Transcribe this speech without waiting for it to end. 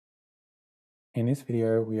In this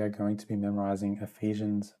video, we are going to be memorizing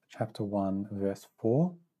Ephesians chapter 1, verse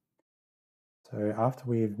 4. So after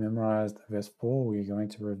we've memorized verse 4, we're going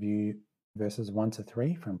to review verses 1 to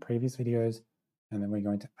 3 from previous videos, and then we're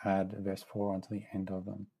going to add verse 4 onto the end of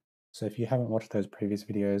them. So if you haven't watched those previous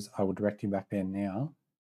videos, I will direct you back there now.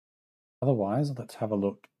 Otherwise, let's have a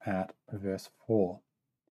look at verse 4.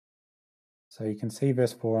 So you can see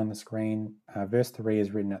verse 4 on the screen. Verse 3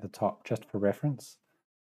 is written at the top just for reference.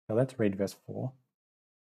 So let's read verse 4.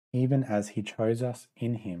 Even as he chose us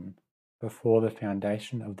in him before the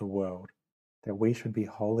foundation of the world, that we should be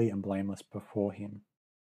holy and blameless before him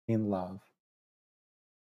in love.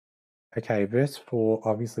 Okay, verse 4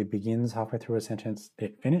 obviously begins halfway through a sentence,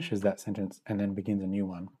 it finishes that sentence, and then begins a new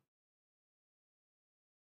one.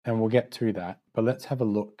 And we'll get to that, but let's have a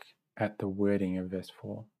look at the wording of verse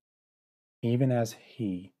 4. Even as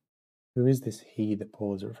he, who is this he that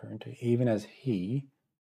Paul is referring to? Even as he,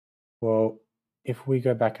 well, if we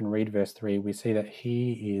go back and read verse 3, we see that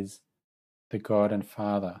he is the God and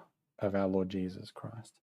Father of our Lord Jesus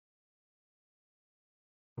Christ.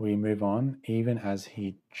 We move on, even as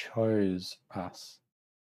he chose us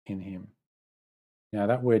in him. Now,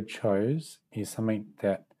 that word chose is something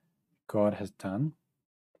that God has done.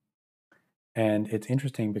 And it's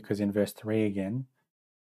interesting because in verse 3 again,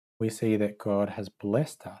 we see that God has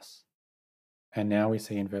blessed us. And now we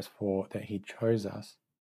see in verse 4 that he chose us.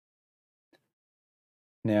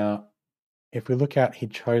 Now, if we look at he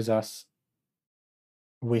chose us,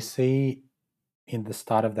 we see in the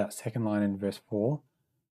start of that second line in verse 4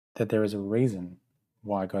 that there is a reason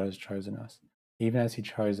why God has chosen us, even as he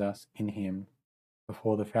chose us in him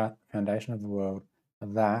before the foundation of the world,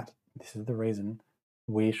 that, this is the reason,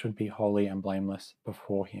 we should be holy and blameless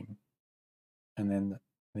before him. And then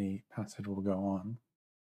the passage will go on.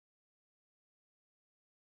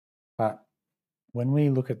 But when we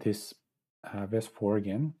look at this verse 4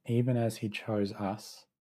 again, even as he chose us,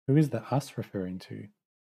 who is the us referring to?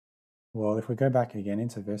 Well, if we go back again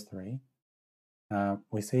into verse 3,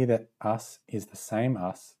 we see that us is the same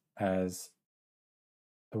us as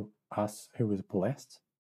the us who was blessed,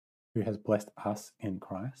 who has blessed us in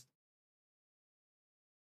Christ.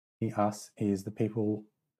 The us is the people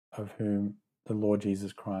of whom the Lord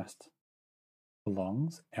Jesus Christ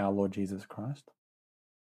belongs, our Lord Jesus Christ.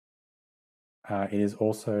 It is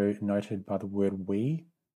also noted by the word we.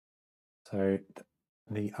 So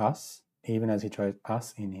the us, even as he chose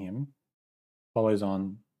us in him, follows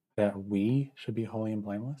on that we should be holy and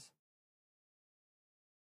blameless.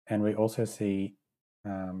 And we also see,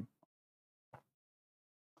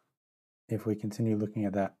 if we continue looking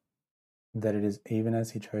at that, that it is even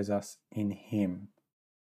as he chose us in him.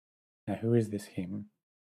 Now, who is this him?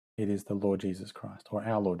 It is the Lord Jesus Christ, or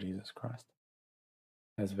our Lord Jesus Christ,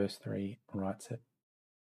 as verse 3 writes it.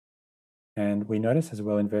 And we notice as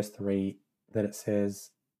well in verse 3 that it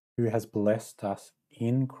says, who has blessed us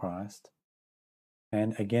in Christ.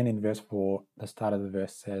 And again in verse 4, the start of the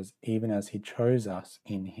verse says, even as he chose us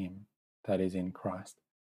in him, that is in Christ.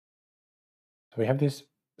 So we have this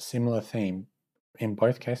similar theme. In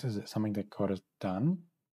both cases, it's something that God has done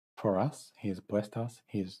for us. He has blessed us.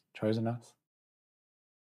 He has chosen us.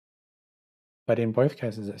 But in both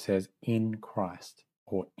cases, it says in Christ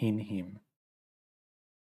or in him.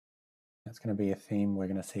 That's going to be a theme we're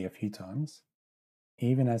going to see a few times.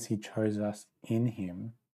 Even as he chose us in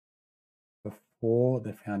him before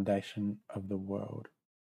the foundation of the world.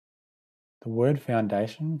 The word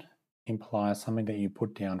foundation implies something that you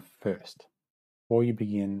put down first, or you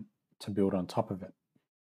begin to build on top of it.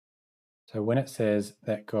 So when it says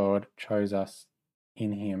that God chose us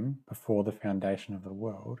in him before the foundation of the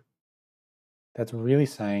world, that's really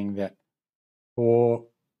saying that for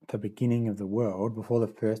the beginning of the world, before the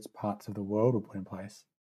first parts of the world were put in place,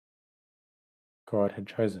 God had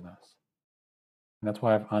chosen us. And that's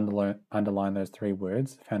why I've underlined those three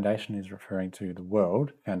words. Foundation is referring to the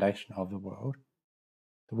world, foundation of the world.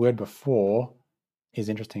 The word before is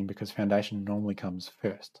interesting because foundation normally comes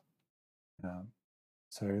first.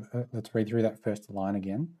 So let's read through that first line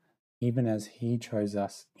again. Even as he chose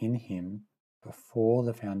us in him before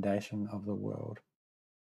the foundation of the world.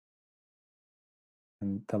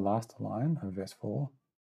 And the last line of verse 4,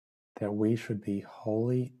 that we should be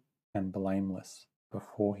holy and blameless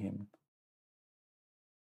before him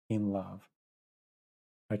in love.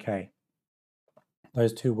 Okay,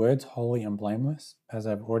 those two words, holy and blameless, as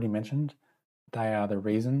I've already mentioned, they are the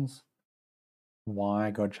reasons why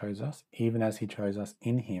God chose us, even as he chose us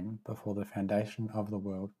in him before the foundation of the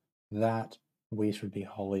world, that we should be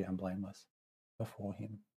holy and blameless before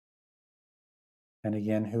him. And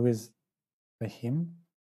again, who is the him?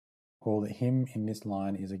 or that him in this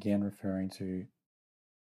line is again referring to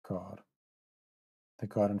God, the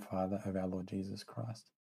God and Father of our Lord Jesus Christ.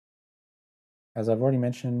 As I've already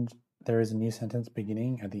mentioned, there is a new sentence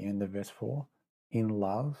beginning at the end of verse 4, in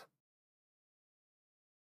love.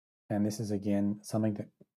 And this is again something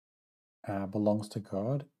that belongs to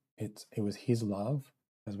God. It was his love,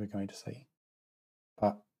 as we're going to see.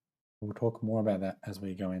 But we'll talk more about that as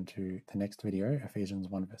we go into the next video, Ephesians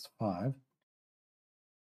 1 verse 5.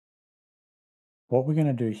 What we're going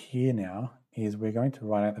to do here now is we're going to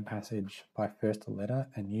write out the passage by first letter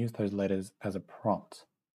and use those letters as a prompt.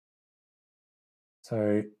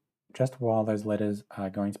 So just while those letters are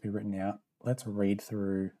going to be written out, let's read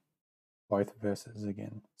through both verses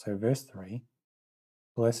again. So verse 3,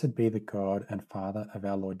 blessed be the God and Father of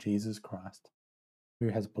our Lord Jesus Christ, who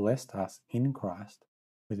has blessed us in Christ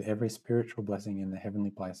with every spiritual blessing in the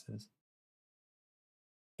heavenly places,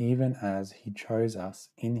 even as he chose us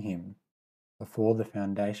in him before the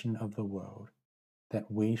foundation of the world,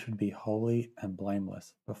 that we should be holy and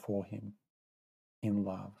blameless before him in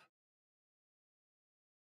love.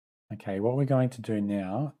 Okay, what we're going to do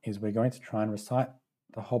now is we're going to try and recite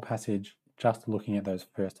the whole passage just looking at those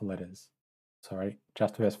first letters. Sorry,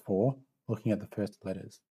 just verse 4, looking at the first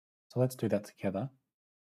letters. So let's do that together.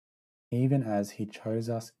 Even as he chose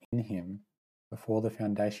us in him before the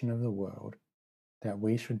foundation of the world, that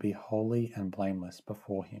we should be holy and blameless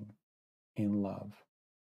before him in love.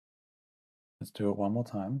 Let's do it one more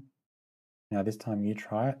time. Now this time you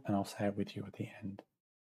try it and I'll say it with you at the end.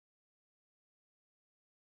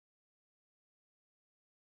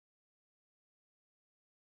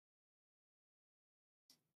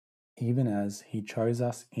 Even as he chose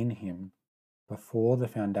us in him before the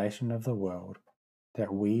foundation of the world,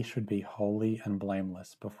 that we should be holy and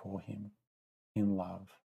blameless before him in love.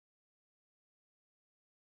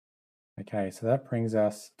 Okay, so that brings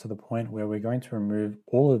us to the point where we're going to remove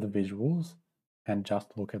all of the visuals and just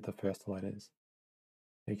look at the first letters.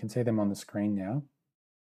 You can see them on the screen now.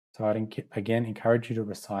 So I'd again encourage you to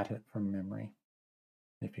recite it from memory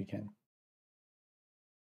if you can.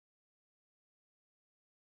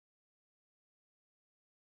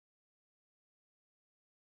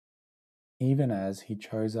 Even as he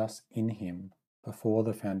chose us in him before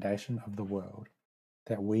the foundation of the world,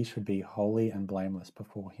 that we should be holy and blameless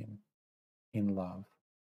before him in love.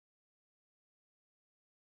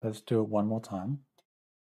 Let's do it one more time.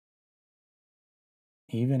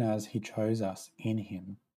 Even as he chose us in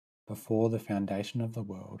him before the foundation of the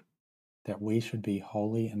world, that we should be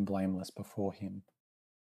holy and blameless before him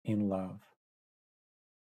in love.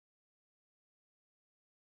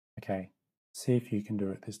 Okay, see if you can do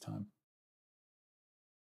it this time.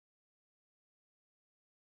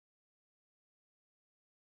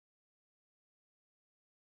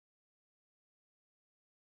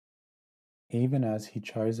 Even as he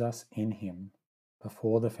chose us in him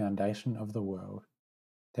before the foundation of the world,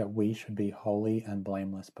 that we should be holy and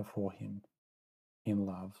blameless before him in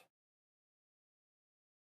love.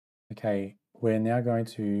 Okay, we're now going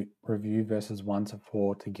to review verses 1 to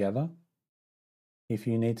 4 together. If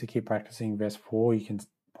you need to keep practicing verse 4, you can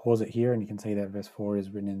pause it here and you can see that verse 4 is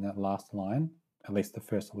written in that last line, at least the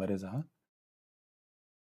first letters are.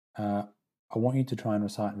 I want you to try and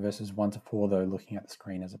recite verses 1 to 4 though, looking at the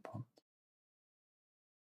screen as a prompt.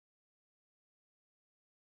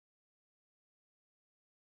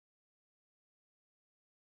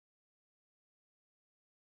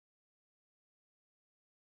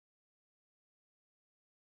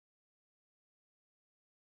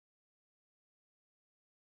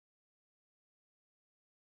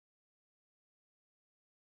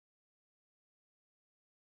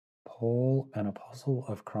 Paul, an apostle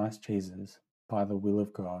of Christ Jesus, by the will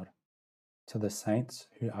of God, to the saints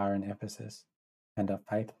who are in Ephesus and are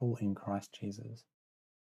faithful in Christ Jesus.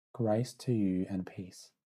 Grace to you and peace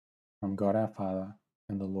from God our Father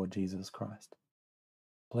and the Lord Jesus Christ.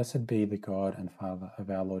 Blessed be the God and Father of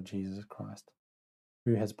our Lord Jesus Christ,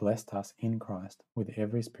 who has blessed us in Christ with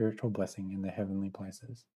every spiritual blessing in the heavenly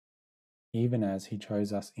places, even as he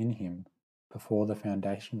chose us in him before the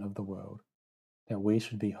foundation of the world, that we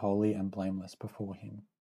should be holy and blameless before him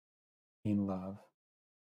in love.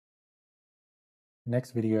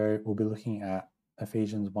 Next video, we'll be looking at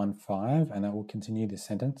Ephesians 1:5, and that will continue this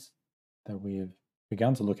sentence that we've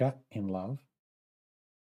begun to look at in love.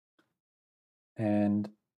 And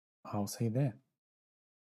I'll see you there.